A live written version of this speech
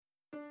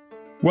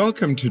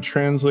Welcome to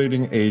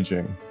Translating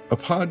Aging, a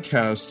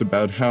podcast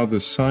about how the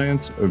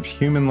science of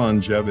human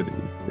longevity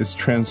is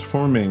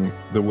transforming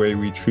the way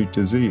we treat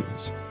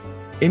disease.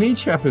 In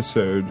each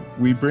episode,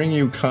 we bring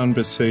you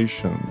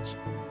conversations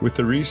with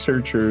the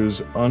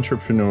researchers,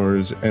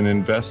 entrepreneurs, and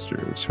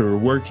investors who are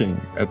working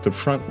at the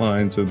front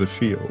lines of the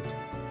field.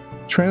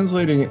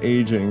 Translating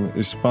Aging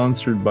is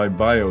sponsored by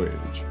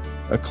BioAge,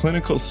 a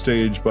clinical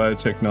stage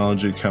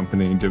biotechnology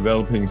company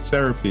developing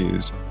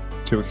therapies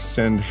to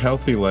extend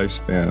healthy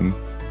lifespan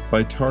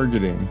by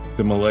targeting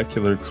the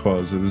molecular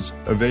causes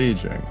of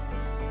aging.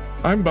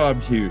 I'm Bob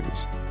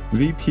Hughes,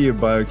 VP of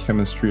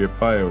Biochemistry at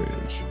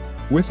BioAge.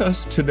 With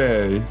us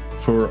today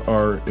for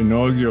our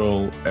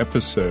inaugural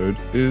episode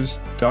is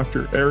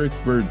Dr. Eric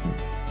Verdin,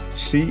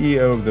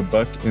 CEO of the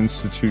Buck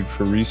Institute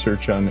for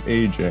Research on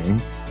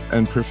Aging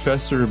and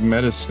Professor of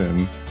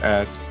Medicine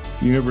at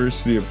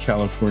University of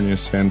California,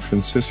 San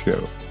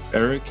Francisco.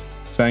 Eric,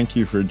 thank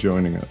you for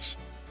joining us.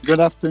 Good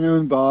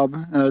afternoon, Bob.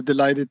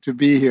 Delighted to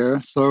be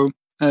here. So,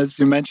 as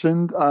you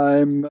mentioned,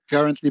 I'm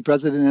currently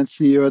president and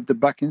CEO at the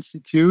Buck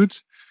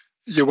Institute.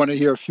 You want to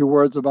hear a few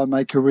words about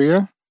my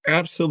career?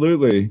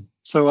 Absolutely.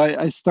 So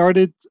I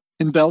started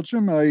in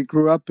Belgium. I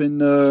grew up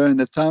in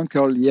a town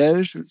called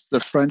Liège, it's the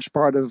French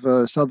part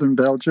of southern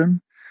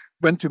Belgium.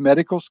 Went to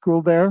medical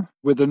school there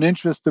with an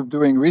interest of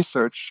doing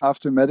research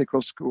after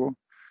medical school.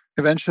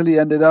 Eventually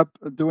ended up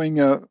doing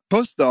a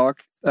postdoc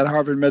at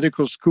Harvard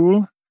Medical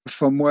School,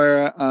 from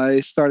where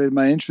I started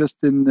my interest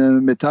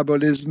in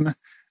metabolism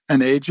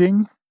and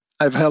aging.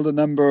 I've held a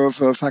number of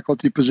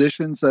faculty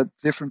positions at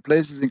different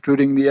places,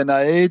 including the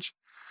NIH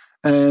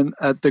and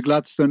at the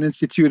Gladstone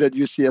Institute at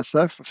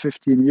UCSF for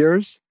 15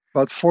 years.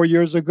 About 4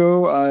 years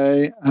ago,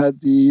 I had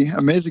the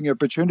amazing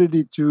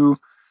opportunity to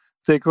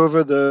take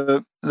over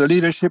the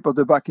leadership of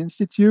the Buck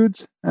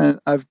Institute, and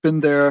I've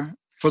been there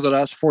for the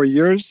last 4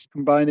 years,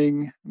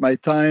 combining my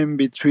time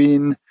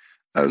between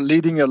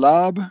leading a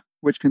lab,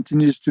 which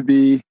continues to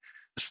be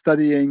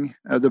studying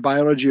the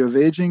biology of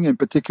aging, in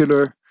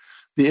particular,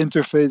 the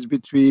interface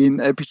between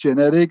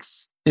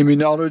epigenetics,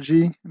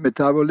 immunology,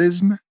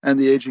 metabolism, and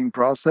the aging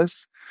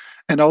process,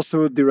 and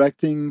also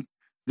directing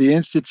the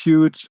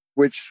Institute,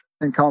 which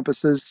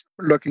encompasses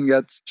looking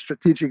at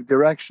strategic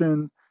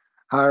direction,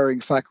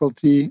 hiring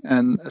faculty,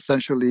 and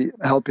essentially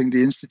helping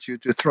the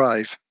Institute to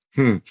thrive.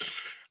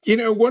 You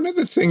know, one of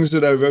the things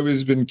that I've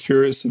always been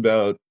curious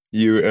about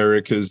you,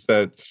 Eric, is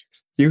that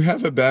you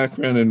have a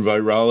background in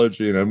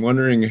virology, and I'm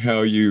wondering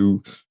how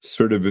you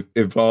sort of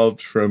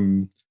evolved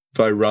from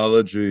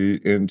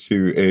virology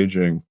into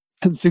aging.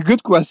 It's a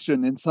good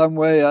question. In some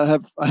way, I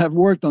have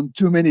worked on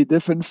too many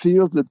different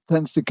fields. It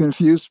tends to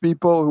confuse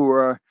people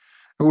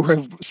who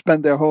have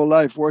spent their whole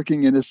life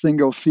working in a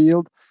single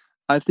field.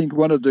 I think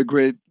one of the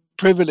great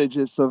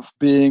privileges of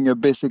being a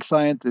basic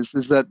scientist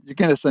is that you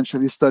can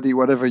essentially study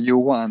whatever you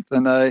want.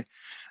 And I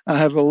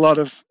have a lot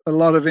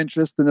of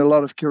interest and a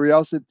lot of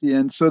curiosity.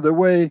 And so the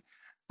way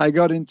I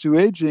got into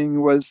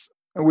aging was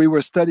we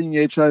were studying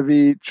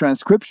HIV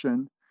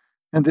transcription,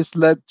 and this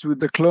led to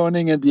the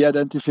cloning and the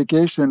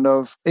identification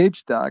of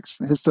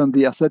HDACs, histone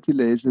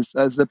deacetylases,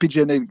 as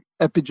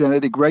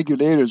epigenetic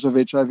regulators of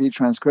HIV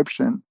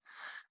transcription.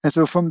 And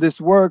so from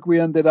this work, we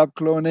ended up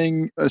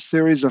cloning a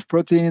series of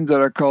proteins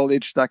that are called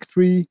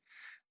HDAC3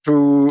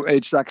 through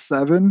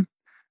HDAC7.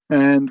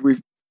 And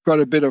we've got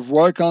a bit of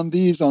work on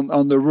these,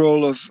 on the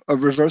role of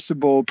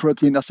reversible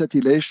protein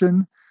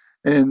acetylation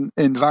in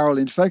viral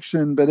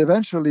infection. But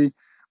eventually,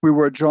 we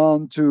were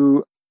drawn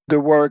to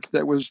the work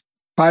that was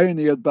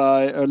pioneered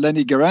by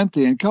Lenny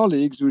Garanti and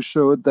colleagues, who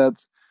showed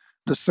that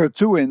the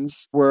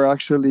sirtuins were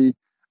actually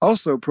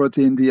also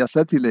protein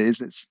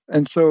deacetylases.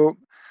 And so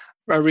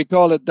I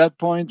recall at that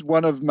point,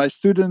 one of my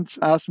students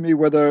asked me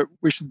whether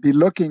we should be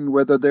looking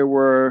whether there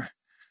were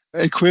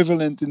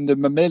equivalent in the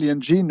mammalian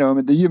genome,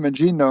 in the human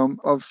genome,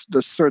 of the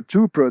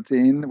SIR2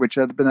 protein, which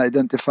had been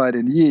identified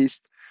in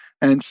yeast.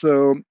 And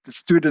so the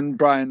student,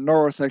 Brian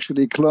North,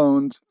 actually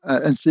cloned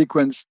and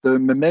sequenced the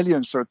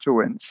mammalian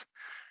sirtuins.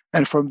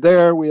 And from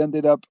there, we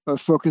ended up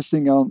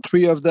focusing on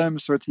 3 of them,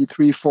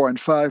 SIRT3, 4, and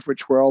 5,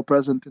 which were all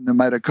present in the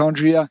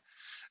mitochondria,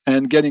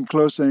 and getting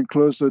closer and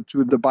closer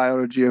to the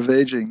biology of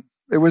aging.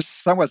 It was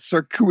somewhat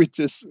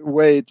circuitous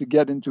way to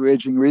get into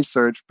aging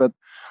research, but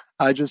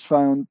I just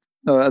found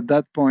at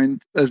that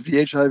point, as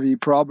the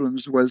HIV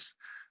problems was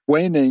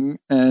waning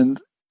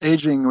and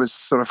aging was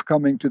sort of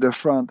coming to the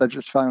front, I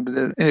just found it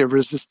an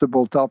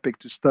irresistible topic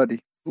to study.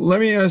 Let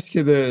me ask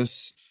you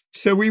this.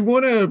 So we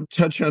want to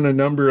touch on a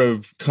number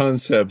of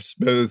concepts,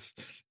 both,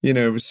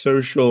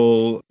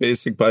 social,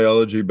 basic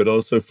biology, but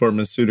also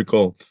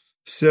pharmaceutical.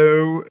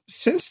 So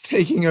since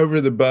taking over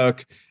the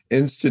Buck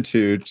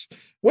Institute,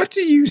 what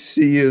do you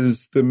see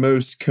as the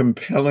most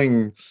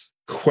compelling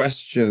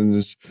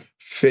questions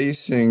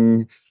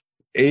facing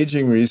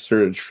aging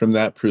research from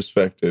that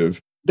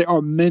perspective? There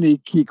are many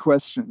key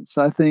questions.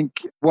 I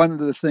think one of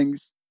the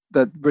things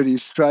that really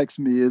strikes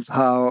me is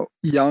how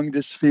young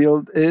this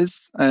field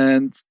is,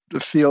 and the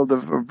field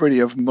of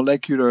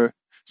molecular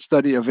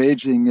study of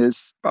aging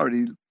is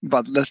probably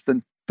about less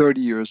than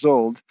 30 years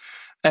old,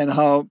 and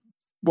how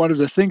one of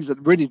the things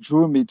that really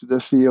drew me to the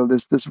field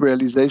is this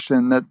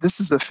realization that this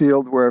is a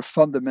field where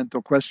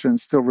fundamental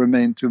questions still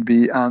remain to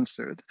be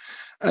answered.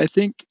 I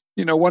think,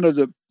 one of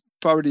the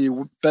probably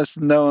best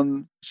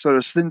known sort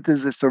of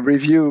synthesis or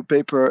review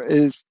paper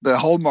is the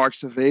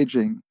hallmarks of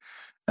aging.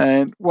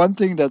 And one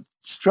thing that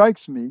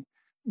strikes me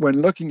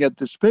when looking at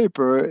this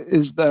paper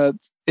is that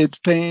it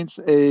paints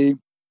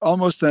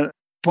almost a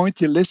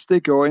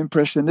pointillistic or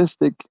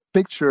impressionistic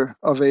picture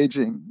of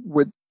aging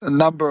with a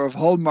number of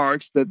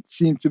hallmarks that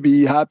seem to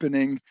be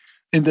happening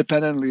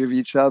independently of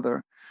each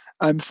other.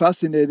 I'm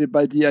fascinated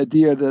by the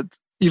idea that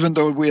even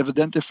though we have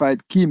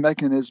identified key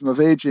mechanisms of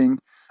aging,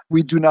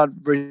 we do not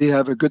really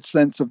have a good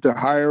sense of the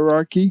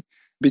hierarchy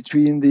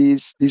between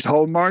these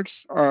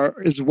hallmarks.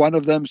 Is one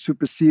of them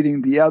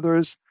superseding the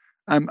others?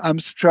 I'm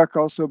struck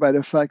also by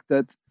the fact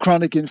that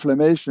chronic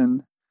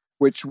inflammation,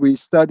 which we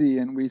study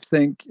and we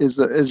think is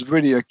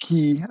really a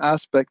key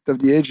aspect of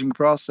the aging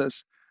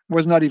process,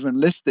 was not even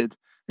listed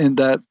in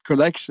that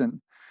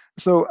collection.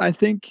 So I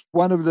think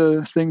one of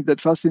the things that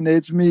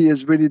fascinates me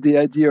is really the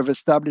idea of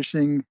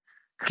establishing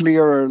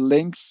clearer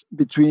links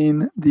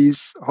between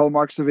these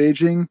hallmarks of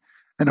aging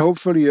and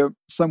hopefully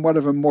somewhat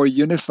of a more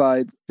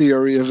unified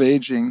theory of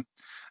aging.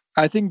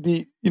 I think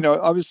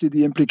obviously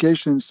the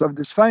implications of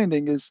this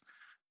finding is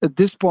at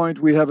this point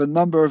we have a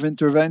number of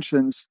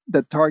interventions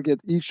that target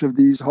each of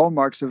these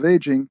hallmarks of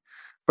aging,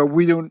 but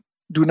we do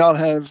not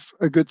have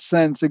a good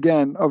sense,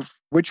 again, of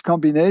which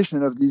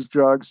combination of these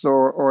drugs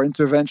or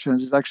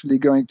interventions is actually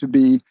going to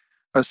be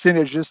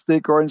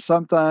synergistic or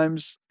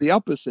sometimes the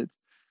opposite.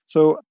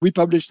 So we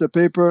published a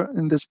paper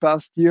in this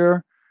past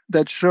year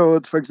that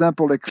showed, for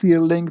example, a clear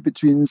link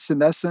between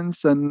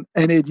senescence and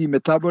NAD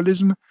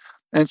metabolism.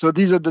 And so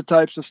these are the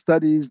types of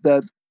studies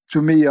that,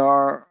 to me,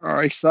 are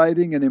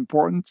exciting and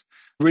important,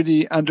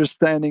 really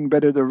understanding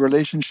better the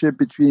relationship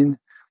between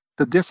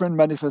the different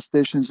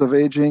manifestations of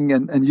aging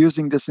and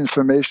using this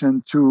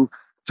information to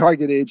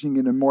target aging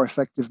in a more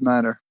effective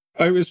manner.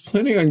 I was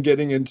planning on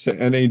getting into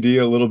NAD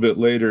a little bit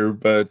later,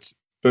 but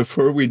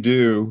before we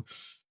do,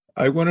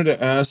 I wanted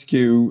to ask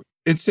you,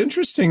 it's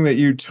interesting that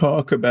you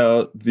talk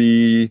about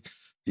the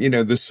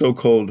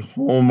so-called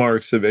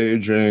hallmarks of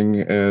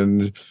aging,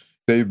 and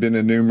they've been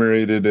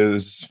enumerated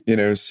as,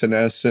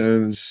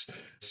 senescence,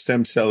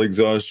 stem cell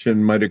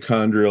exhaustion,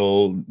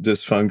 mitochondrial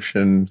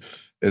dysfunction,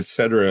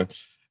 etc.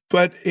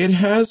 But it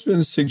has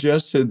been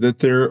suggested that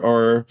there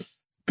are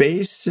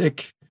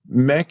basic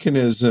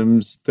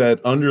mechanisms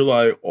that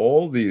underlie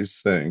all these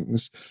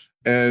things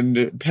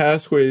and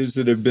pathways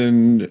that have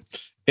been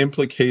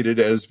implicated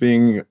as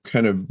being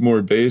kind of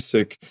more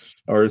basic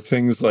are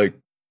things like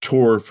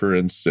TOR, for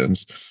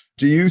instance.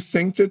 Do you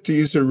think that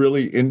these are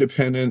really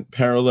independent,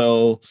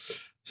 parallel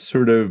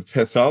sort of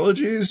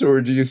pathologies,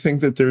 or do you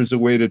think that there's a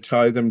way to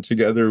tie them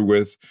together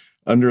with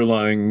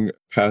underlying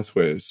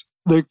pathways?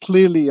 They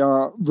clearly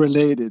are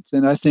related.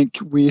 And I think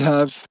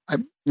I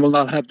will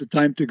not have the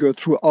time to go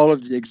through all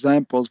of the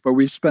examples, but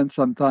we spent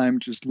some time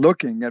just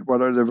looking at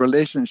what are the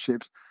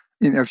relationships.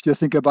 If you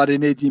think about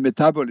NAD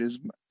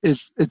metabolism,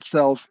 is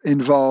itself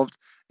involved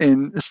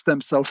in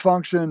stem cell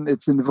function,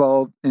 it's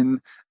involved in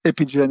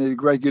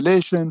epigenetic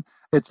regulation,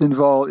 it's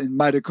involved in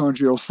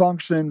mitochondrial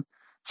function,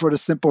 for the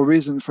simple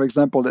reason, for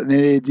example, that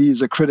NAD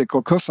is a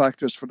critical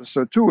cofactor for the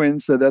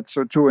sirtuins, so that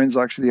sirtuins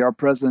actually are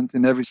present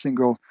in every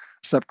single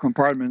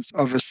subcompartments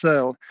of a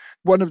cell.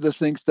 One of the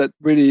things that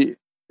really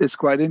is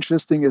quite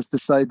interesting is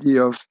this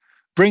idea of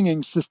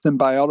bringing system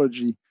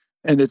biology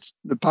and it's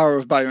the power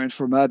of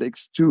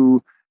bioinformatics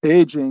to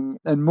aging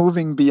and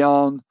moving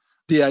beyond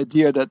the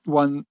idea that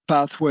one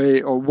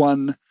pathway or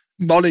one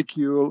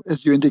molecule,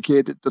 as you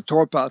indicated, the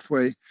TOR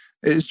pathway,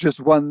 is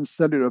just one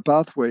cellular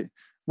pathway,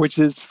 which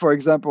is, for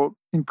example,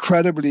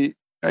 incredibly,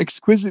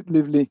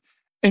 exquisitely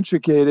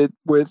intricated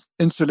with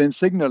insulin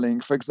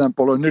signaling, for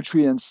example, or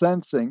nutrient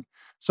sensing.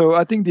 So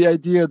I think the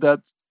idea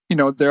that,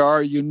 there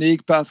are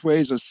unique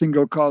pathways or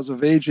single cause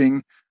of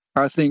aging,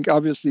 I think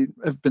obviously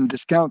have been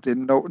discounted.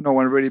 No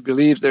one really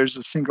believes there's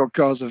a single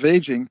cause of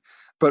aging.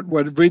 But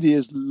what really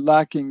is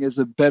lacking is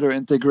a better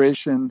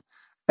integration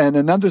and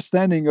an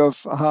understanding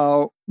of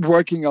how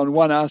working on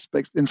one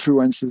aspect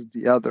influences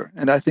the other.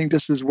 And I think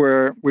this is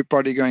where we're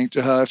probably going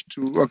to have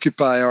to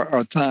occupy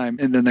our time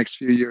in the next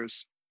few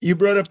years. You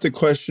brought up the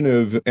question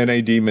of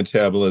NAD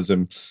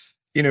metabolism.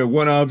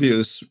 One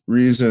obvious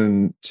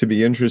reason to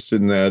be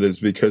interested in that is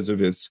because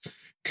of its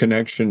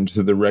connection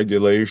to the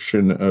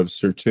regulation of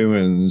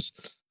sirtuins.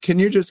 Can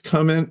you just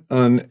comment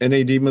on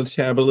NAD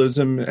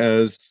metabolism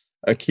as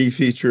a key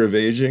feature of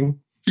aging?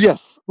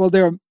 Yes. Well,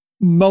 there are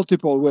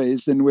multiple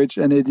ways in which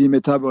NAD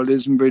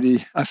metabolism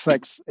really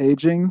affects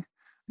aging.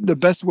 The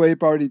best way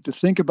probably to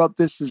think about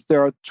this is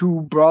there are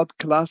two broad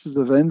classes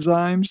of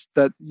enzymes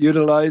that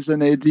utilize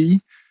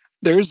NAD.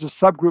 There is a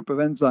subgroup of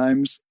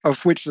enzymes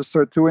of which the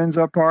sirtuins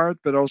are part,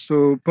 but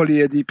also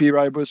poly-ADP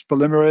ribose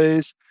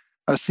polymerase,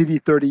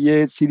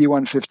 CD38,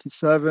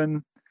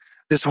 CD157.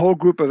 This whole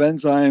group of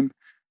enzymes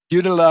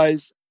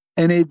utilize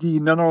NAD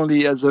not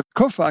only as a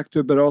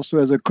cofactor, but also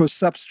as a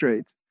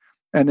co-substrate.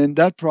 And in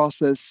that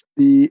process,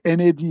 the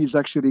NAD is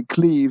actually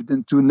cleaved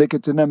into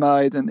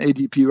nicotinamide and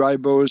ADP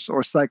ribose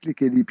or cyclic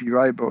ADP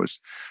ribose.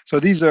 So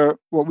these are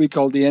what we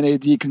call the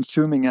NAD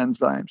consuming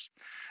enzymes.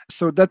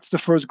 So that's the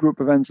first group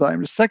of enzymes.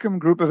 The second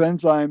group of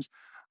enzymes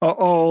are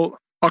all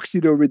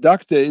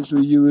oxidoreductase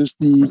who use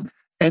the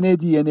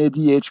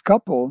NAD-NADH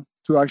couple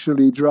to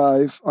actually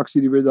drive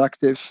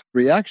oxidoreductive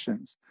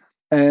reactions.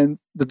 And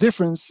the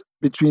difference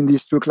between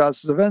these two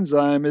classes of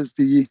enzyme is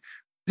the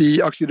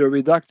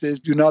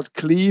oxidoreductase do not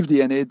cleave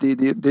the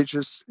NAD, they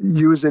just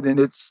use it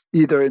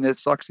either in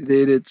its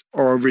oxidated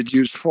or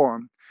reduced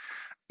form.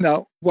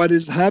 Now, what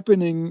is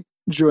happening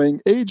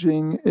during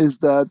aging is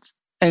that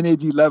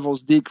NAD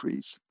levels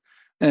decrease.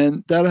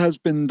 And that has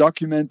been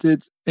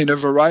documented in a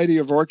variety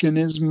of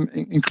organisms,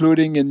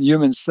 including in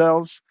human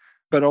cells,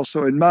 but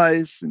also in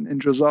mice, in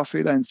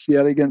Drosophila and C.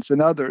 elegans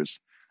and others.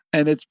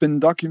 And it's been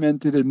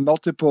documented in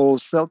multiple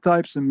cell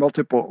types and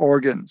multiple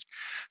organs.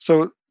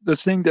 So the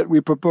thing that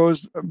we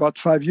proposed about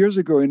 5 years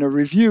ago in a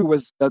review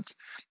was that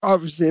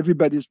obviously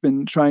everybody's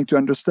been trying to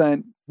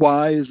understand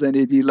why is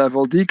NAD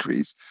level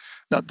decrease.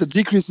 Now, the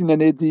decrease in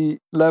NAD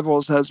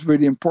levels has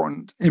really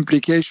important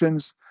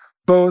implications,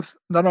 both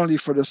not only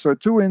for the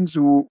sirtuins,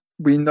 who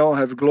we know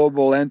have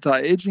global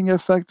anti-aging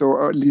effect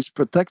or at least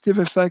protective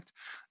effect,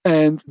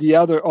 and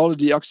all of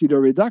the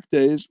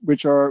oxidoreductase,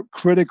 which are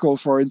critical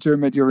for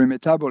intermediary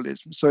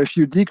metabolism. So if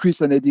you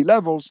decrease NAD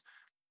levels,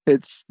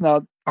 it's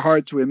not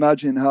hard to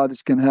imagine how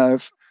this can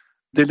have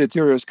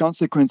deleterious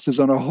consequences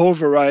on a whole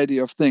variety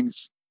of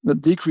things. The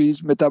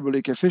decreased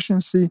metabolic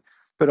efficiency,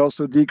 but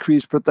also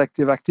decreased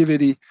protective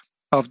activity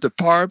of the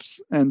PARPs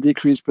and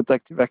decreased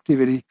protective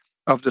activity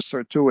of the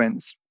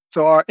sirtuins.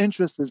 So our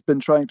interest has been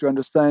trying to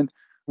understand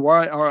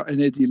why are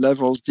NAD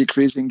levels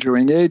decreasing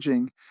during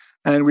aging.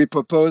 And we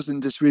propose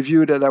in this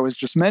review that I was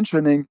just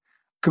mentioning,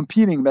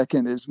 competing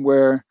mechanism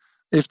where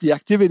if the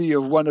activity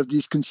of one of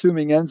these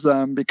consuming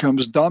enzymes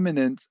becomes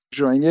dominant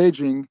during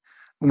aging,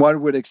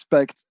 one would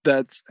expect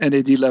that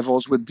NAD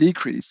levels would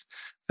decrease.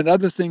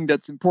 Another thing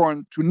that's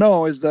important to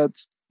know is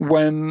that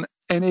when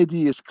NAD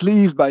is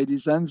cleaved by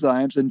these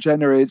enzymes and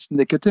generates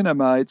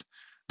nicotinamide,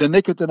 the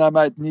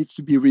nicotinamide needs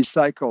to be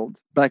recycled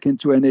back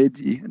into NAD.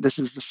 And this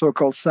is the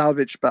so-called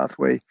salvage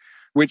pathway,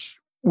 which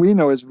we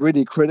know is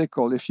really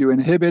critical. If you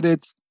inhibit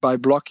it by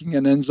blocking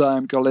an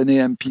enzyme called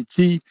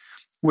NAMPT,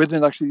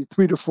 within actually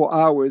 3 to 4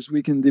 hours,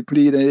 we can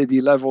deplete NAD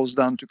levels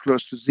down to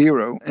close to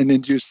zero and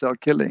induce cell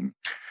killing.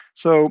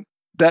 So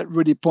that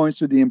really points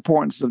to the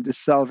importance of this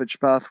salvage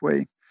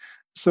pathway.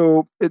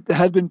 So it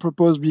had been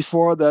proposed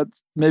before that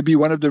maybe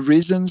one of the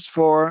reasons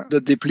for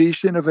the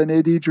depletion of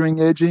NAD during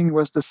aging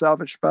was the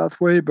salvage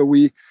pathway, but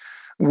we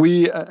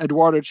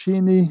Eduardo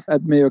Cini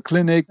at Mayo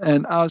Clinic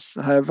and us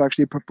have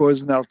actually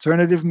proposed an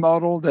alternative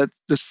model that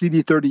the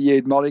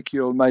CD38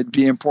 molecule might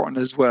be important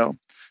as well.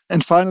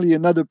 And finally,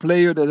 another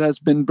player that has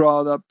been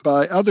brought up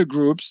by other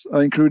groups,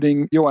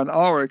 including Johan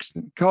Aurix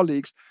and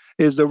colleagues,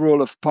 is the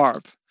role of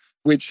PARP,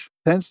 which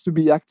tends to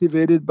be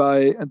activated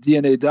by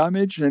DNA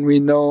damage. And we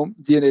know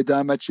DNA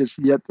damage is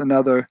yet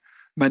another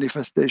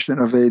manifestation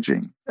of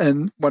aging.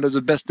 And one of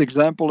the best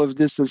examples of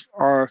this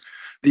are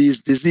these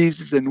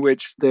diseases in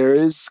which there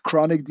is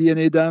chronic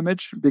DNA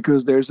damage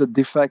because there's a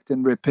defect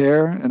in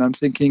repair. And I'm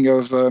thinking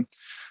of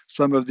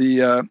some of the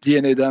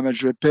DNA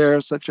damage repair,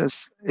 such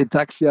as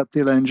ataxia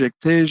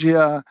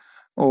telangiectasia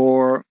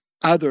or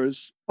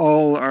others,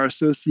 all are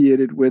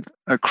associated with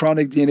a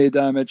chronic DNA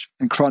damage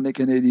and chronic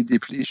NAD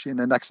depletion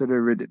and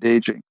accelerated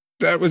aging.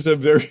 That was a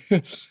very,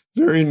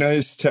 very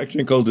nice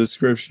technical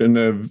description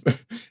of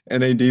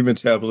NAD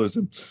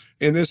metabolism.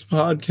 In this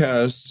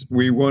podcast,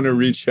 we want to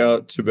reach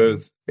out to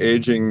both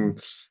aging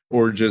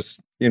or just,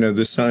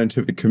 the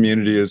scientific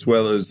community as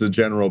well as the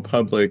general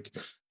public.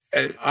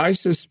 I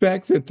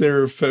suspect that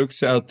there are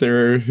folks out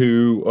there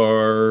who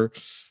are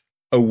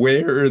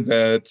aware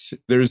that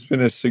there's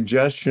been a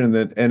suggestion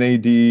that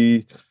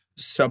NAD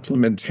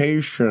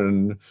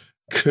supplementation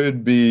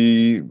could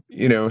be,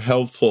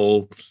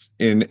 helpful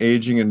in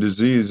aging and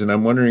disease. And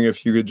I'm wondering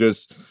if you could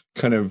just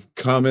kind of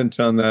comment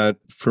on that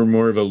for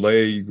more of a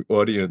lay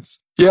audience.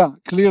 Yeah,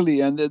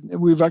 clearly. And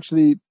we've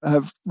actually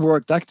have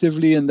worked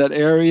actively in that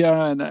area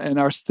and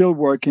are still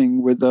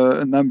working with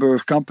a number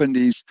of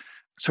companies.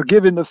 So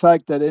given the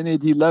fact that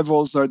NAD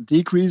levels are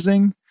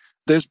decreasing,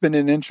 there's been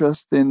an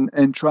interest in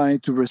trying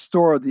to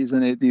restore these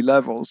NAD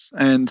levels.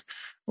 And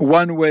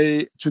one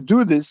way to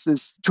do this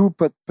is two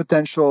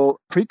potential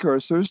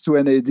precursors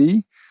to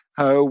NAD,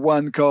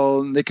 one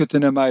called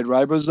nicotinamide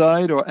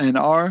riboside, or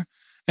NR,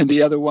 and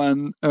the other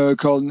one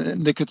called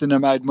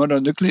nicotinamide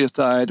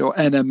mononucleotide, or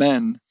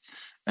NMN.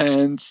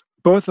 And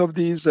both of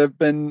these have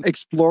been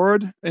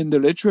explored in the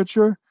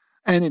literature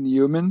and in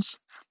humans.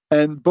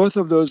 And both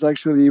of those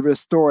actually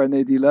restore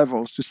NAD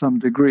levels to some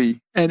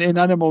degree. And in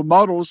animal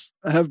models,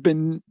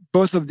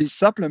 both of these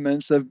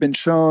supplements have been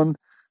shown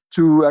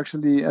to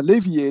actually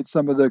alleviate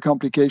some of the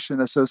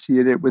complication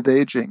associated with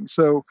aging.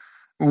 So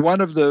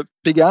one of the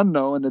big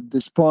unknown at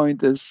this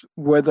point is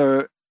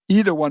whether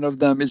either one of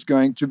them is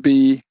going to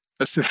be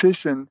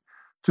sufficient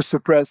to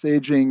suppress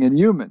aging in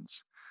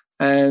humans.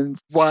 And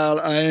while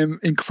I am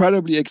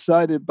incredibly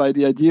excited by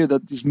the idea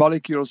that these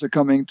molecules are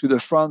coming to the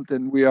front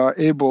and we are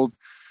able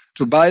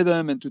to buy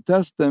them and to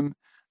test them,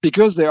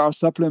 because they are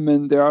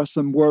supplement, there are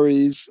some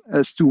worries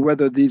as to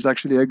whether these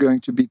actually are going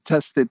to be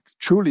tested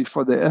truly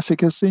for their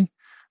efficacy.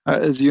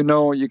 As you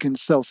know, you can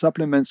sell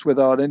supplements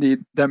without any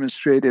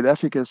demonstrated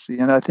efficacy.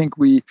 And I think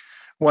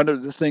one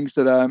of the things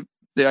that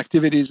the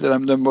activities that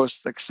I'm the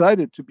most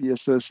excited to be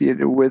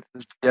associated with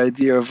is the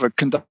idea of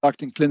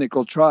conducting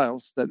clinical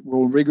trials that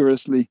will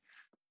rigorously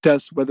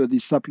test whether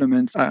these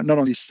supplements are not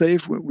only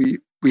safe, we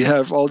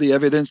have all the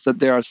evidence that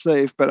they are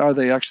safe, but are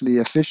they actually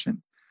efficient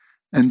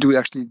and do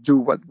actually do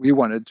what we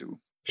want to do?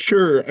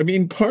 Sure. I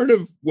mean, part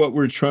of what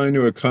we're trying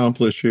to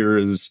accomplish here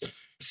is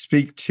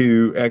speak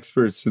to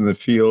experts in the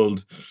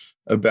field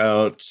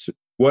about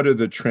what are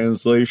the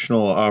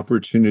translational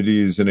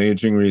opportunities in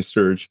aging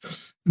research.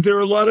 There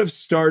are a lot of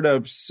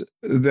startups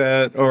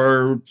that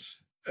are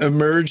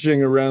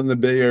emerging around the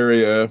Bay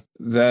Area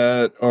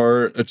that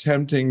are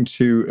attempting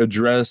to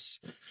address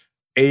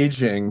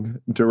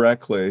aging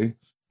directly.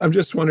 I'm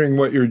just wondering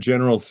what your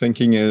general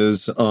thinking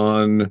is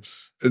on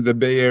the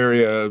Bay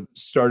Area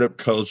startup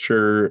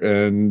culture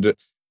and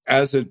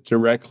as it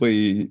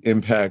directly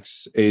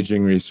impacts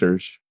aging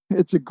research.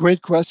 It's a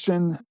great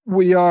question.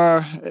 We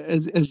are,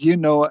 as you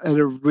know, at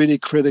a really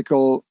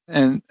critical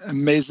and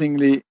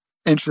amazingly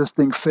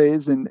interesting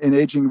phase in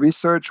aging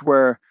research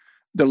where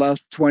the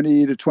last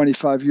 20 to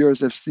 25 years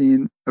have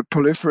seen a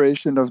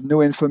proliferation of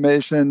new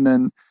information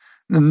and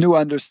a new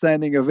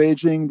understanding of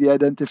aging, the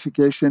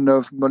identification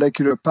of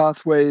molecular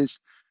pathways,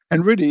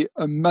 and really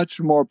a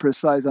much more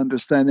precise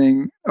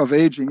understanding of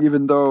aging,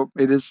 even though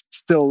it is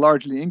still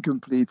largely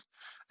incomplete.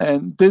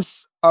 And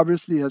this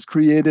obviously has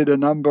created a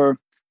number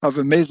of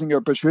amazing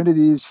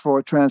opportunities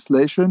for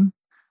translation.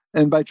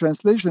 And by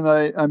translation,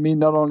 I mean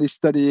not only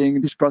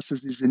studying these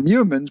processes in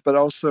humans, but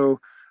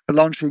also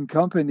launching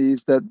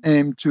companies that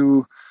aim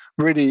to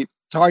really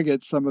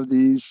target some of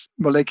these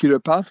molecular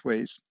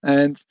pathways.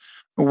 And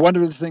one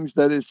of the things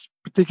that is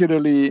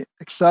particularly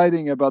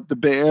exciting about the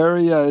Bay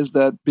Area is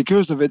that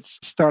because of its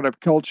startup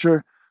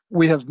culture,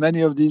 we have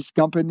many of these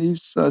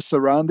companies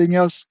surrounding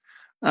us.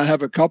 I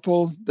have a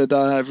couple that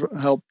I have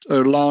helped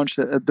launch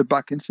at the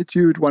Buck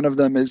Institute. One of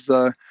them is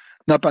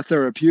Napa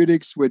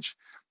Therapeutics, which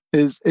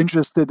is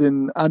interested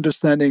in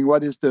understanding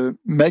what is the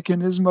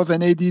mechanism of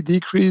NAD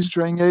decrease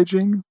during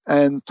aging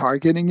and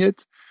targeting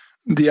it.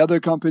 The other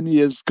company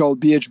is called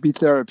BHB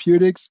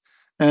Therapeutics,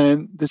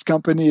 and this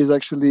company is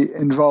actually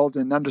involved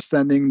in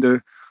understanding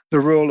the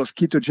role of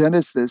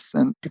ketogenesis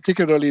and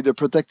particularly the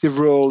protective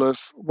role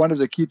of one of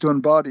the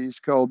ketone bodies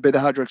called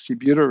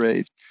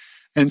beta-hydroxybutyrate.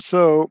 And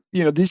so,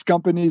 these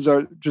companies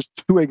are just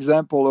two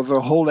examples of a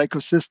whole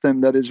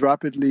ecosystem that is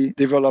rapidly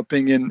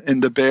developing in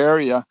the Bay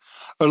Area,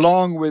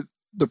 along with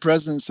the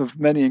presence of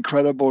many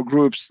incredible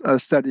groups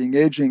studying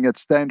aging at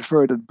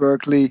Stanford, at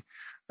Berkeley,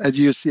 at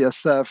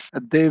UCSF,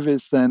 at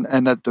Davis, and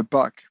at the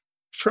Buck.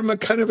 From a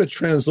kind of a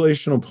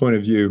translational point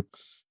of view,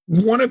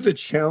 one of the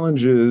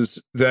challenges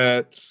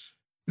that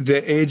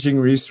the aging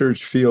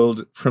research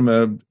field from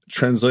a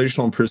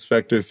translational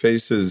perspective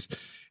faces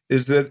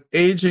is that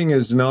aging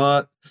is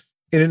not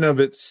in and of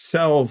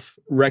itself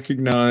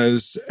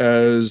recognized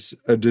as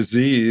a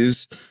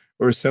disease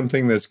or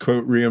something that's,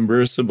 quote,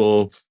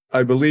 reimbursable.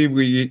 I believe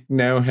we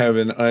now have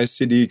an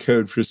ICD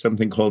code for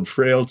something called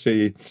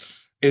frailty.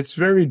 It's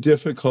very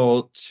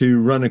difficult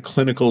to run a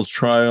clinical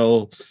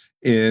trial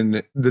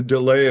in the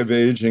delay of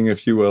aging,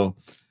 if you will.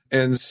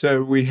 And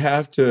so we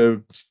have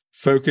to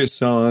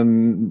focus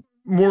on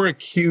more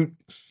acute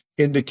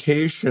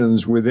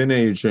indications within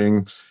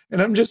aging.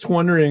 And I'm just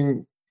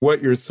wondering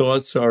what your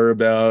thoughts are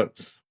about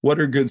what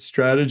are good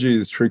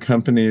strategies for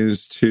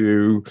companies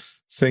to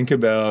think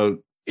about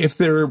if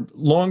their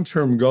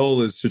long-term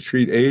goal is to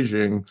treat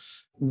aging.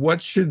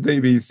 What should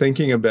they be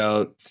thinking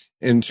about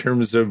in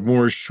terms of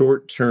more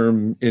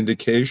short-term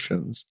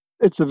indications?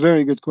 It's a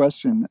very good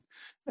question.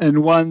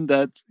 And one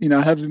that,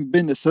 having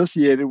been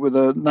associated with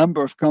a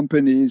number of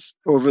companies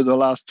over the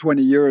last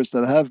 20 years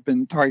that have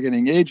been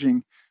targeting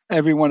aging,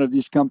 every one of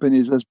these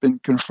companies has been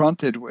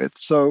confronted with.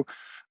 So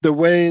the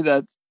way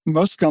that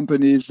most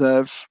companies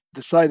have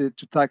decided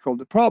to tackle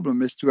the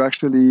problem is to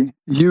actually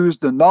use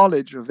the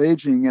knowledge of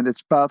aging and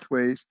its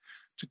pathways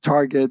to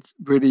target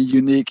really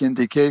unique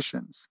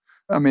indications.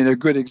 I mean, a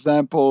good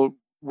example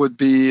would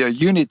be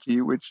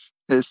Unity, which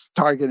is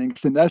targeting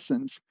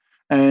senescence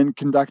and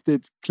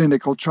conducted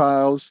clinical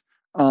trials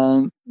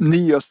on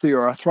knee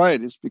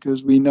osteoarthritis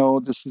because we know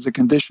this is a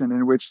condition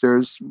in which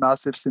there's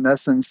massive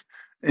senescence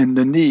in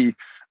the knee.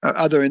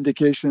 Other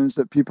indications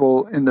that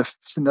people in the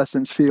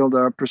senescence field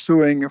are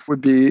pursuing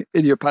would be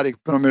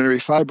idiopathic pulmonary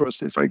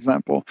fibrosis, for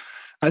example.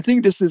 I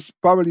think this is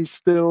probably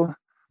still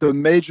the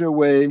major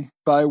way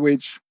by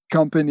which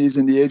companies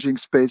in the aging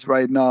space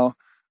right now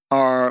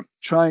are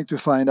trying to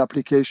find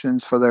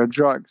applications for their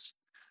drugs.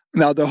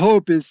 Now, the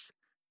hope is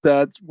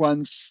that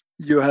once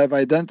you have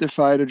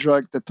identified a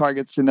drug that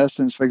targets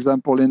senescence, for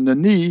example, in the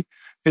knee,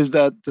 is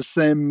that the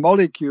same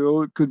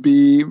molecule could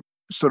be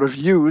sort of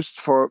used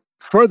for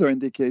further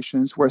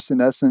indications where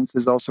senescence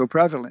is also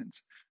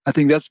prevalent. I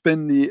think that's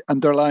been the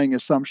underlying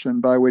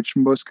assumption by which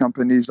most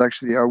companies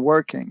actually are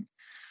working.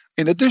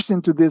 In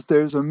addition to this,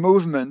 there's a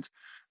movement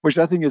which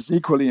I think is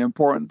equally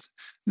important.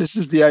 This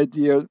is the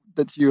idea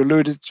that you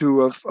alluded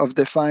to of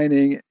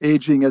defining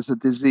aging as a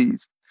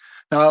disease.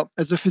 Now,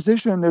 as a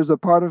physician, there's a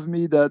part of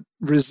me that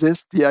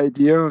resists the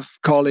idea of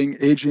calling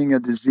aging a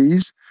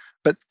disease,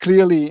 but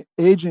clearly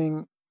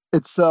aging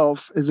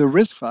itself is a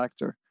risk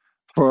factor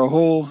for a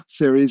whole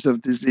series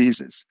of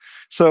diseases.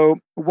 So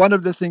one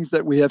of the things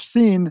that we have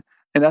seen,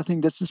 and I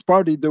think this is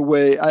partly the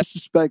way I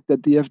suspect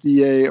that the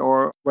FDA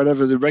or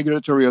whatever the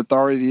regulatory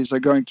authorities are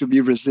going to be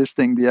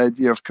resisting the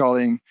idea of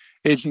calling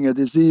aging a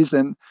disease.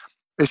 And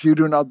if you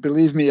do not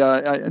believe me,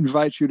 I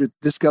invite you to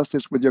discuss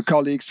this with your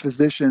colleagues,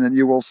 physician, and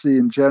you will see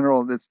in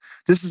general that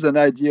this is an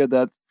idea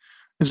that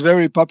is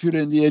very popular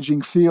in the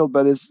aging field,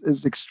 but is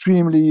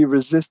extremely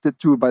resisted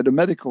to by the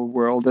medical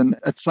world. And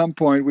at some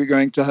point, we're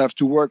going to have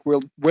to work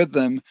with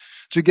them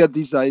to get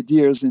these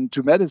ideas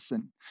into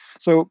medicine.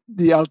 So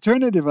the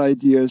alternative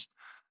ideas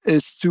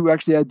is to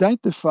actually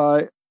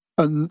identify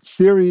a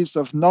series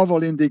of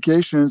novel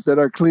indications that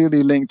are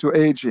clearly linked to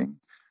aging.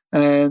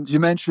 And you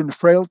mentioned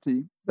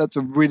frailty. That's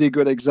a really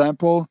good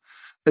example.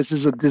 This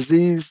is a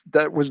disease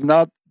that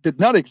did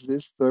not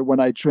exist when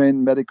I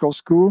trained medical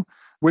school,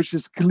 which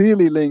is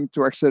clearly linked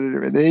to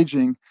accelerated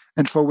aging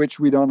and for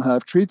which we don't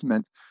have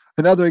treatment.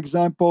 Another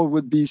example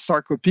would be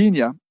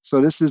sarcopenia.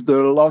 So this is the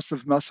loss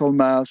of muscle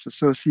mass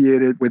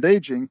associated with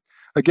aging.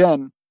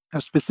 Again,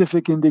 a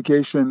specific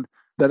indication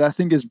that I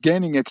think is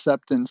gaining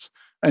acceptance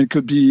and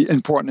could be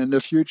important in the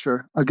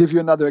future. I'll give you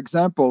another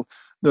example.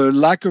 The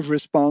lack of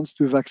response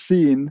to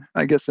vaccine,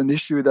 I guess an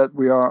issue that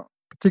we are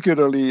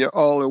particularly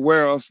all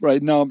aware of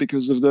right now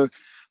because of the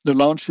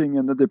launching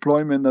and the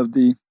deployment of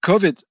the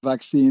COVID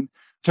vaccine.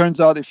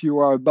 Turns out if you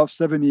are above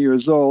 70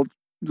 years old,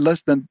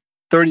 less than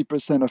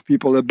 30% of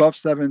people above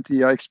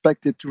 70 are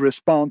expected to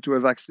respond to a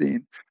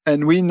vaccine.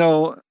 And we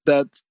know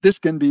that this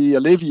can be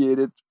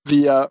alleviated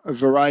via a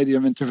variety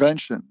of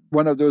intervention.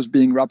 One of those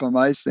being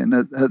rapamycin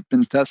that has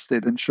been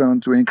tested and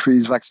shown to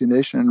increase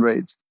vaccination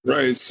rates.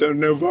 Right. So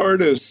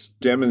Novartis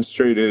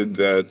demonstrated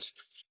that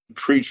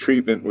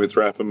pre-treatment with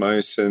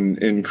rapamycin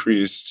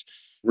increased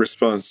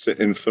response to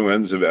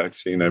influenza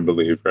vaccine, I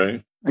believe,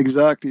 right?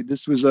 Exactly.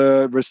 This was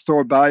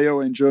Restore Bio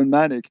and Joan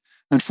Manick.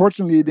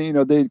 Unfortunately,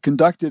 they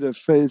conducted a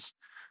phase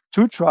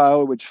 2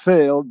 trial, which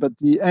failed, but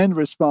the end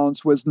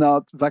response was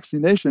not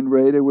vaccination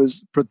rate. It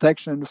was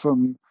protection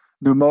from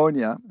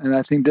pneumonia. And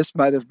I think this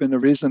might have been a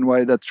reason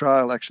why that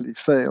trial actually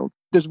failed.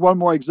 There's one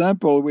more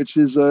example, which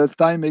is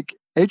thymic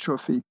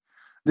atrophy.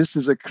 This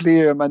is a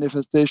clear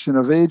manifestation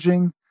of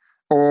aging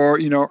or,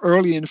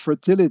 early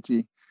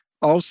infertility.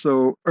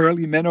 Also,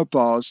 early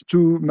menopause,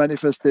 2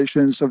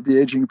 manifestations of the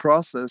aging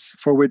process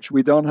for which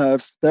we don't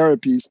have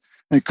therapies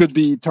and could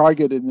be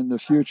targeted in the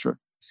future.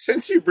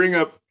 Since you bring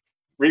up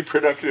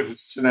reproductive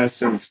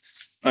senescence,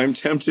 I'm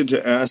tempted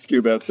to ask you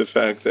about the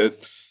fact that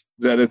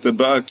at the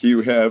Buck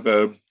you have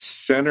a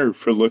center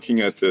for looking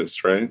at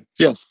this, right?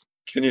 Yes.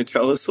 Can you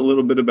tell us a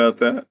little bit about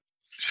that?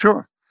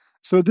 Sure.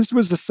 So this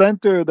was a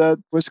center that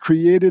was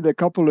created a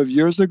couple of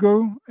years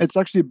ago. It's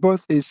actually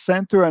both a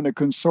center and a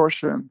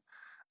consortium.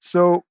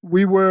 So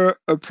we were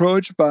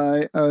approached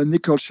by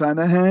Nicole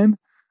Shanahan,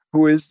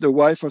 who is the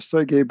wife of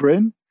Sergey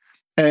Brin,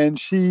 and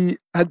she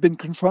had been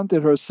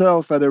confronted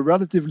herself at a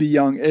relatively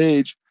young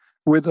age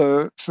with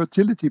a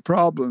fertility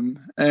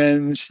problem.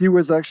 And she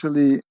was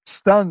actually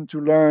stunned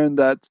to learn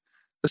that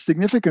a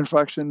significant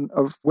fraction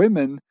of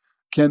women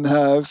can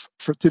have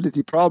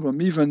fertility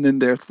problem even in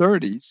their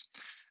 30s.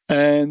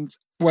 And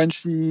when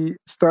she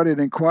started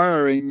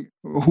inquiring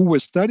who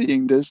was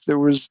studying this, there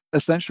was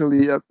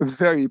essentially a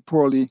very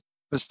poorly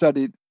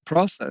studied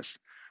process.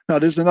 Now,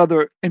 there's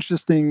another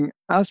interesting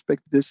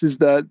aspect. This is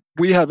that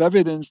we have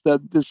evidence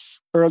that this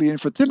early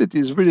infertility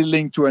is really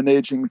linked to an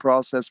aging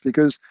process,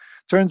 because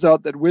it turns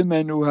out that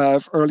women who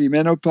have early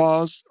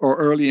menopause or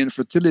early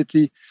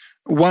infertility,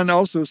 one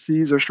also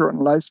sees a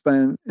shortened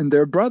lifespan in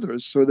their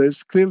brothers. So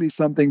there's clearly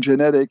something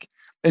genetic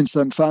in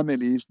some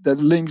families that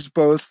links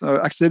both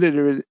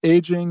accelerated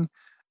aging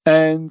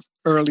and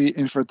early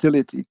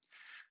infertility.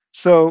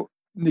 So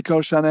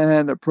Nicole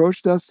Shanahan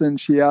approached us and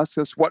she asked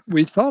us what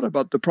we thought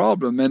about the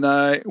problem. And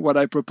what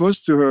I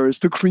proposed to her is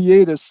to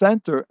create a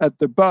center at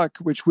the Buck,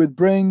 which would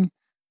bring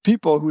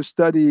people who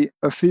study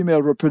a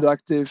female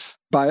reproductive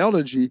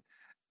biology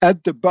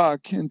at the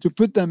Buck and to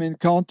put them in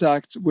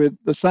contact with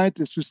the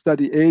scientists who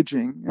study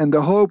aging. And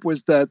the hope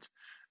was that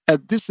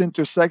at this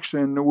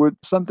intersection,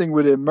 something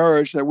would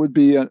emerge that would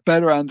be a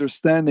better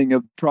understanding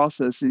of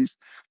processes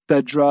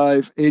that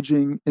drive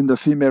aging in the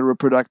female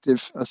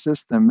reproductive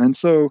system. And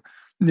so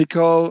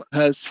Nicole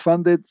has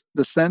funded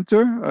the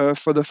center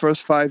for the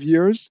first 5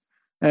 years,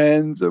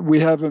 and we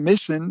have a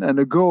mission and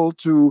a goal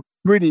to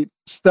really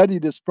study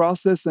this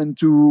process and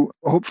to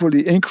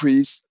hopefully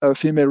increase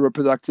female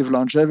reproductive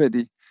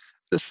longevity.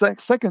 The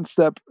second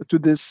step to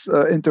this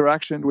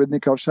interaction with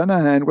Nicole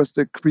Shanahan was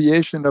the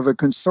creation of a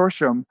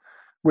consortium,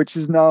 which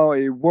is now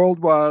a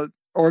worldwide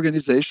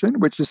organization,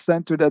 which is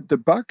centered at the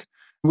Buck,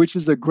 which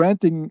is a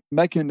granting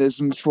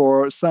mechanism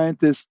for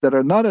scientists that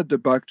are not at the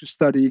Buck to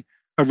study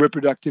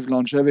reproductive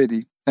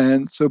longevity.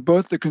 And so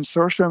both the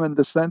consortium and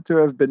the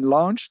center have been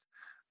launched.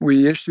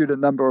 We issued a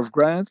number of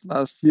grants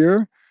last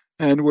year,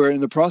 and we're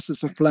in the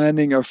process of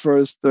planning our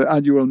first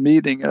annual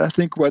meeting. And I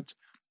think what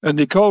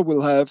Nicole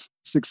will have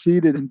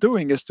succeeded in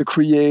doing is to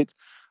create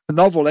a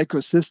novel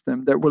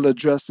ecosystem that will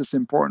address this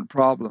important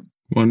problem.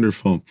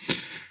 Wonderful.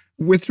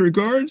 With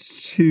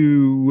regards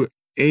to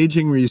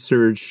aging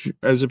research,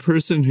 as a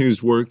person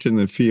who's worked in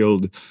the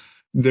field,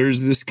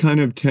 there's this kind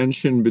of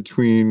tension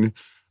between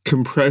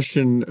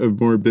compression of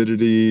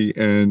morbidity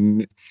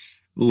and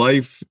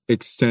life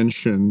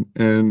extension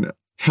and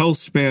health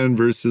span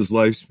versus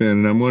lifespan.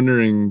 And I'm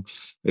wondering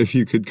if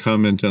you could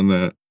comment on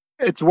that.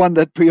 It's one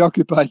that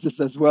preoccupies us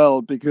as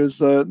well, because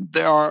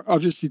there are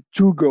obviously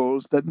two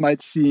goals that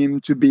might seem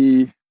to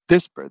be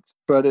disparate,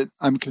 but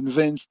I'm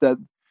convinced that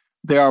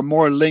they are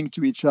more linked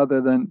to each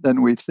other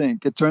than we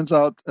think. It turns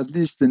out, at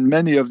least in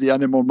many of the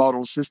animal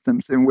model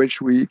systems in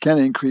which we can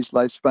increase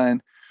lifespan,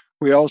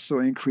 we also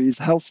increase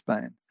health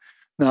span.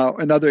 Now,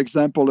 another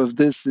example of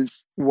this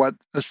is what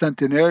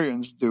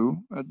centenarians do.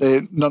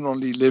 They not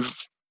only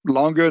live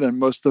longer than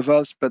most of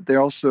us, but they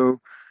also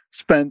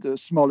spend a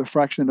smaller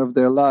fraction of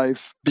their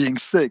life being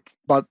sick,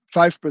 about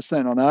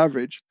 5% on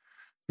average,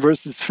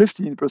 versus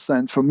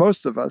 15% for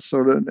most of us.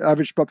 So the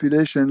average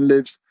population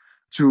lives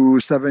to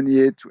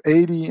 78 to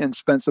 80 and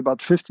spends about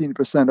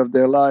 15% of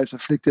their lives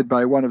afflicted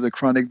by one of the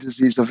chronic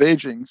diseases of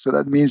aging. So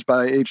that means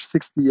by age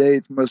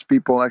 68, most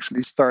people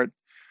actually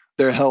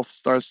their health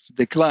starts to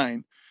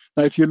decline.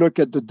 Now, if you look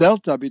at the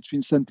delta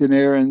between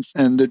centenarians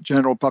and the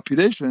general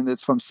population,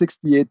 it's from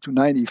 68 to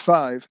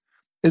 95,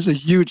 is a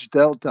huge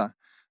delta.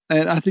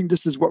 And I think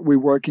this is what we're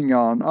working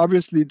on.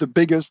 Obviously, the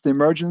biggest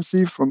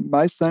emergency from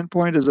my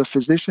standpoint as a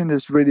physician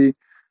is really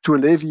to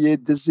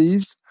alleviate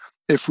disease.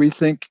 If we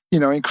think,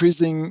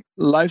 increasing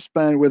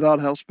lifespan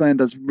without health span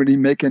doesn't really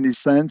make any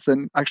sense.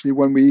 And actually,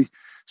 when we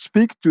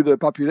speak to the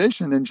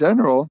population in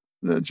general,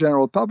 the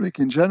general public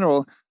in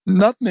general,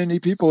 not many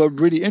people are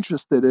really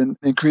interested in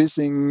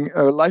increasing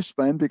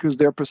lifespan, because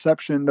their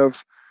perception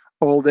of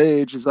old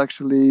age is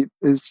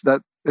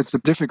that it's a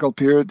difficult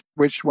period,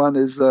 which one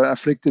is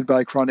afflicted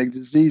by chronic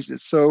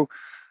diseases. So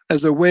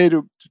as a way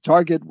to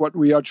target what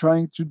we are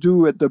trying to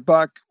do at the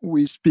Buck,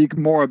 we speak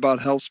more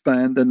about health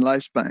span than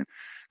lifespan.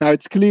 Now,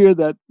 it's clear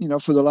that,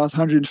 for the last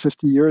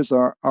 150 years,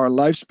 our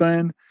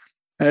lifespan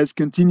has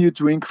continued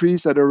to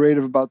increase at a rate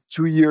of about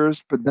 2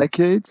 years per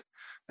decade.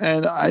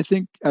 And I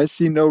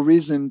see no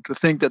reason to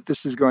think that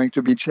this is going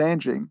to be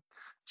changing.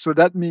 So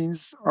that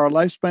means our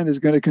lifespan is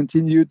going to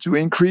continue to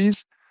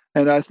increase.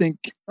 And I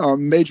think our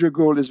major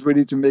goal is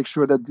really to make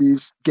sure that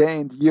these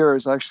gained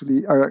years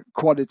actually are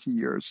quality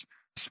years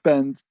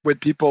spent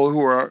with people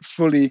who are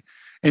fully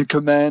in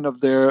command of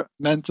their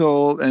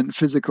mental and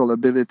physical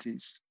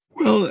abilities.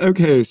 Well,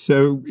 okay,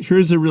 so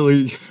here's a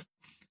really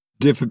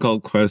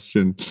difficult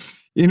question.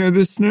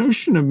 This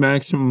notion of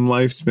maximum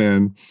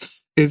lifespan,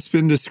 it's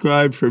been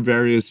described for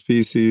various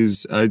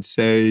species. I'd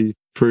say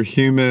for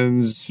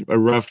humans, a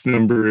rough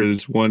number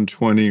is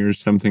 120 or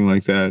something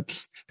like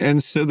that.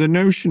 And so the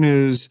notion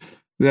is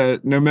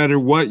that no matter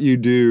what you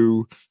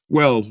do,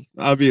 well,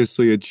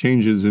 obviously it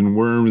changes in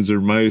worms or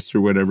mice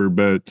or whatever,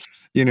 but,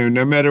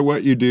 no matter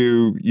what you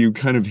do, you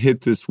kind of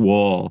hit this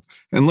wall.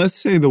 And let's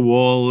say the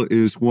wall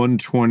is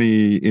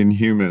 120 in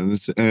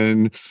humans,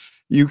 and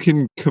you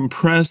can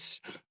compress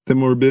the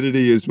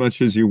morbidity as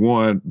much as you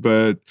want,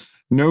 but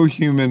no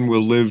human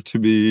will live to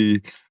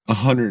be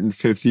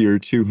 150 or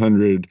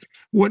 200.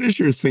 What is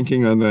your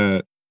thinking on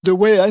that? The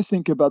way I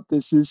think about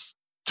this is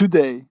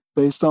today,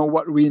 based on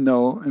what we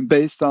know and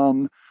based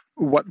on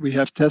what we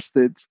have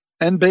tested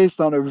and based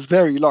on a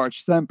very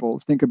large sample,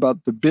 think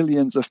about the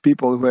billions of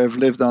people who have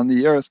lived on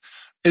the earth,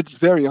 it's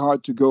very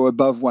hard to go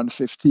above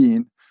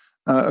 115.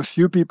 A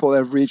few people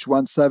have reached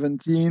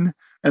 117,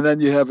 and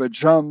then you have a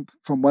jump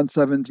from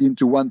 117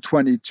 to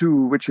 122,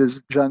 which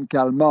is Jeanne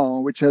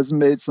Calment, which has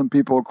made some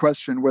people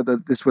question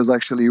whether this was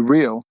actually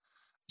real.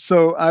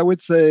 So I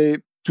would say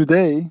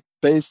today,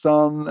 based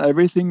on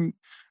everything,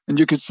 and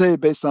you could say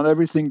based on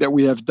everything that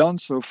we have done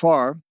so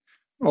far,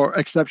 or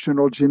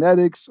exceptional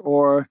genetics,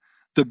 or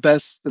the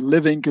best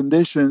living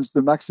conditions,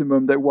 the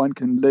maximum that one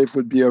can live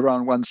would be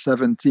around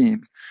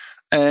 117.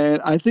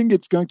 And I think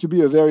it's going to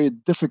be a very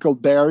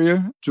difficult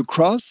barrier to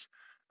cross.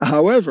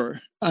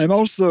 However, I'm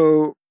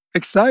also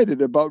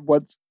excited about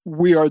what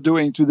we are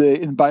doing today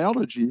in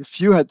biology. If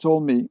you had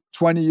told me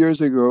 20 years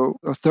ago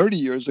or 30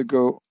 years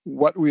ago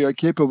what we are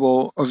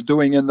capable of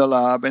doing in the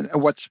lab and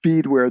at what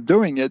speed we're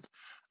doing it,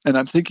 and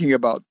I'm thinking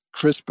about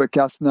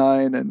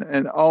CRISPR-Cas9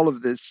 and all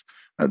of this,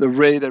 the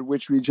rate at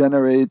which we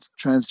generate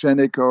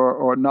transgenic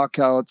or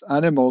knockout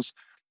animals,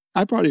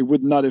 I probably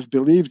would not have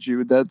believed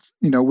you that,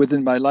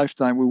 within my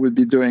lifetime, we would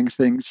be doing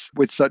things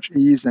with such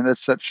ease and at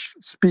such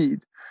speed.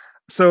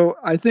 So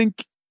I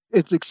think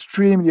it's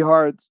extremely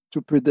hard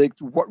to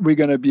predict what we're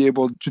going to be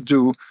able to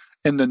do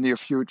in the near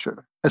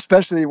future,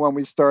 especially when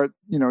we start,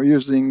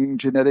 using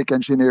genetic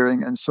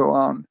engineering and so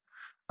on.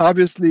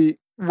 Obviously,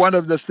 one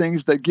of the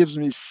things that gives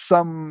me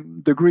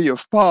some degree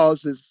of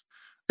pause is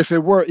if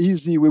it were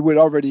easy, we would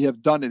already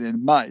have done it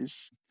in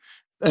mice.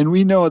 And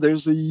we know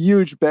there's a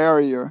huge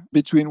barrier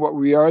between what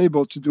we are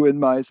able to do in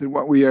mice and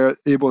what we are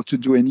able to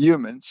do in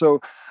humans.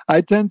 So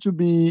I tend to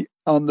be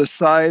on the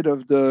side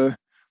of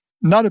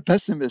not a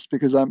pessimist,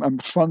 because I'm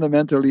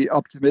fundamentally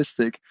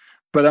optimistic,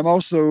 but I'm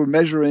also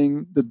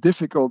measuring the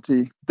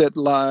difficulty that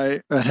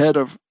lie ahead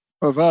of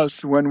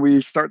us when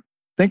we start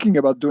thinking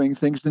about doing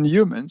things in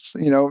humans.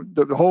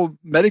 The whole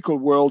medical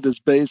world is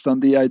based on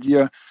the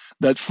idea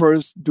that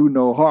first do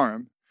no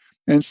harm.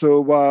 And so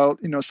while,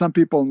 some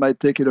people might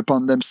take it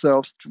upon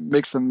themselves to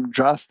make some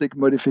drastic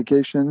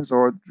modifications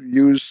or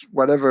use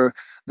whatever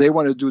they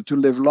want to do to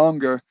live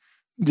longer,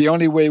 the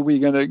only way we're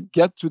going to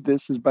get to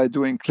this is by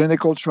doing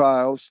clinical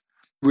trials.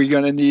 We're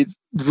going to need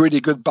really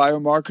good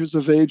biomarkers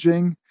of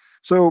aging.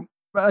 So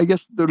I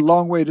guess the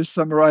long way to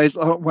summarize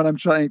what I'm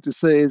trying to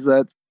say is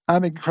that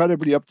I'm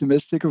incredibly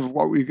optimistic of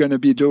what we're going to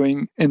be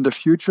doing in the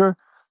future.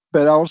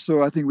 But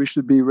also, I think we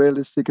should be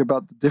realistic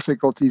about the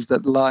difficulties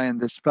that lie in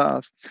this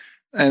path.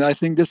 And I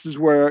think this is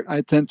where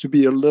I tend to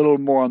be a little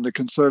more on the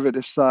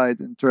conservative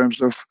side in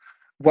terms of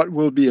what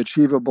will be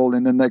achievable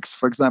in the next,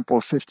 for example,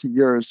 50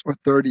 years or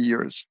 30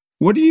 years.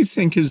 What do you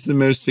think is the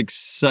most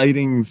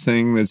exciting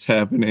thing that's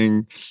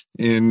happening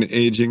in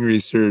aging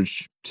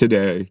research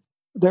today?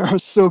 There are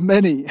so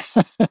many.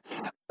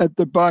 At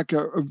the Bach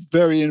are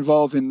very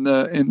involved in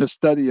the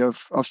study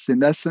of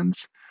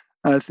senescence.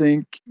 I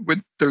think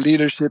with the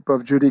leadership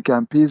of Judy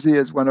Campisi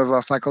as one of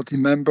our faculty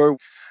members,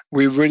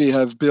 we really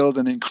have built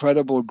an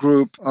incredible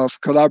group of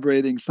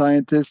collaborating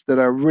scientists that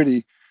are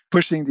really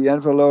pushing the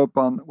envelope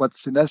on what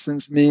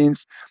senescence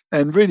means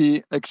and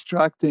really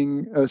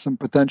extracting some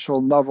potential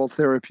novel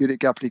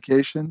therapeutic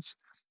applications.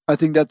 I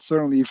think that's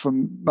certainly,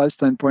 from my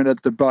standpoint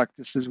at the Bach,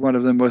 this is one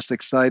of the most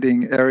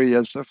exciting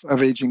areas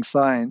of aging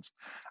science.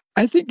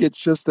 I think it's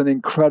just an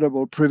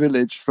incredible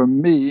privilege for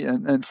me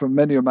and for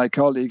many of my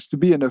colleagues to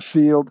be in a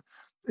field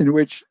in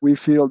which we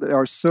feel there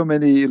are so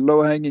many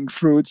low-hanging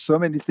fruits, so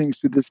many things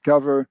to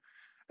discover.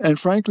 And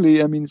frankly,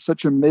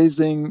 such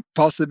amazing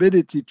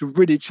possibility to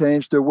really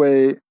change the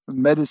way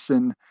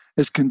medicine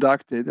is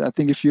conducted. I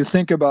think if you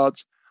think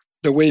about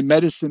the way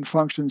medicine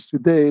functions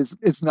today,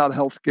 it's not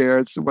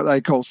healthcare, it's what I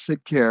call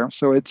sick care.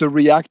 So it's a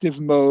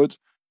reactive mode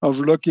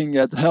of looking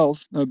at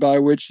health by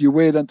which you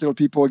wait until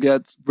people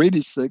get really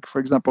sick, for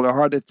example, a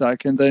heart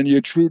attack, and then you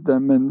treat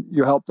them and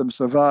you help them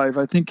survive.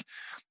 I think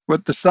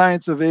what the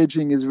science of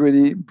aging is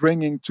really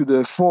bringing to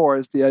the fore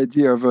is the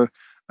idea of a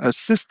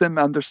system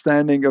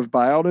understanding of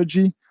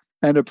biology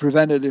and a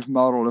preventative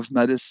model of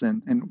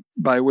medicine, and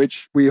by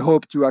which we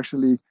hope to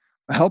actually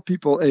help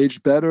people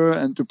age better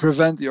and to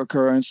prevent the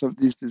occurrence of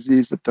these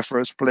diseases at the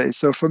first place.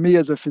 So for me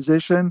as a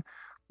physician,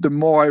 the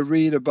more I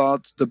read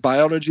about the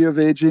biology of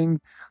aging,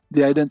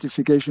 the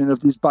identification of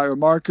these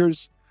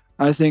biomarkers,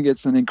 I think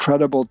it's an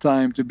incredible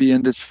time to be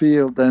in this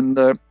field. And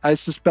I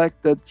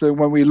suspect that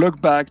when we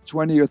look back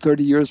 20 or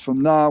 30 years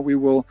from now, we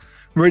will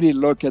really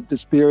look at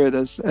this period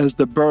as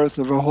the birth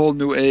of a whole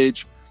new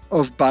age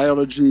of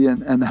biology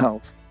and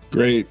health.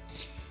 Great.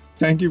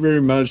 Thank you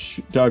very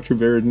much, Dr.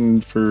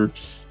 Verdin, for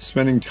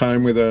spending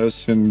time with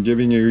us and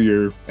giving you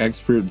your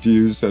expert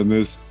views on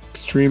this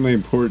extremely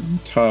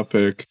important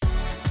topic.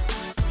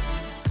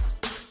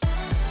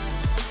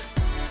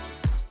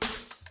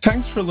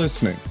 Thanks for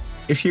listening.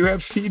 If you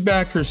have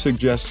feedback or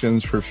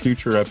suggestions for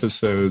future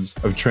episodes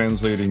of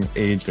Translating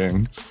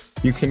Aging,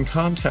 you can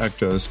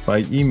contact us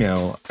by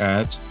email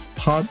at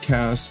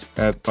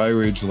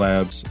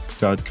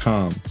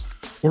podcast@bioagelabs.com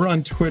or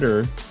on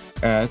Twitter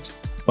at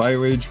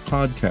BioAge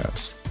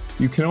Podcast.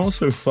 You can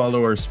also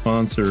follow our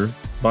sponsor,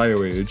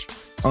 BioAge,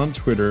 on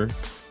Twitter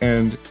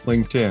and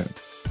LinkedIn.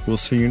 We'll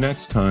see you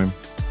next time.